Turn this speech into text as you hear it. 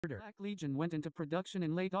Black Legion went into production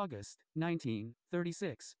in late August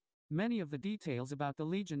 1936. Many of the details about the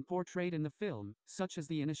Legion portrayed in the film, such as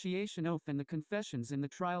the initiation oath and the confessions in the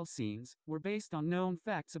trial scenes, were based on known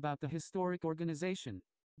facts about the historic organization.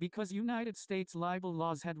 Because United States libel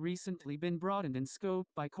laws had recently been broadened in scope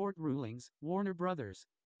by court rulings, Warner Brothers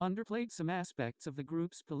underplayed some aspects of the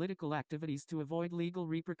group's political activities to avoid legal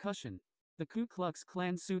repercussion. The Ku Klux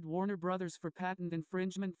Klan sued Warner Brothers for patent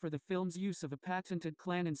infringement for the film's use of a patented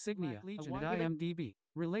Klan insignia. Legion at IMDb.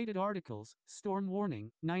 Related articles: Storm Warning,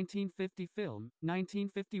 1950 film,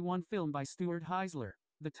 1951 film by Stuart Heisler.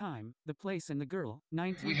 The time, the place and the girl,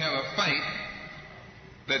 19... We have a fight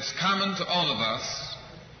that's common to all of us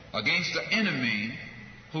against the enemy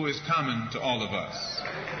who is common to all of us.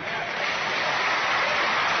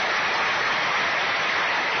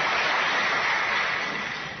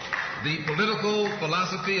 The political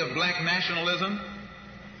philosophy of black nationalism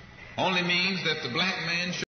only means that the black man should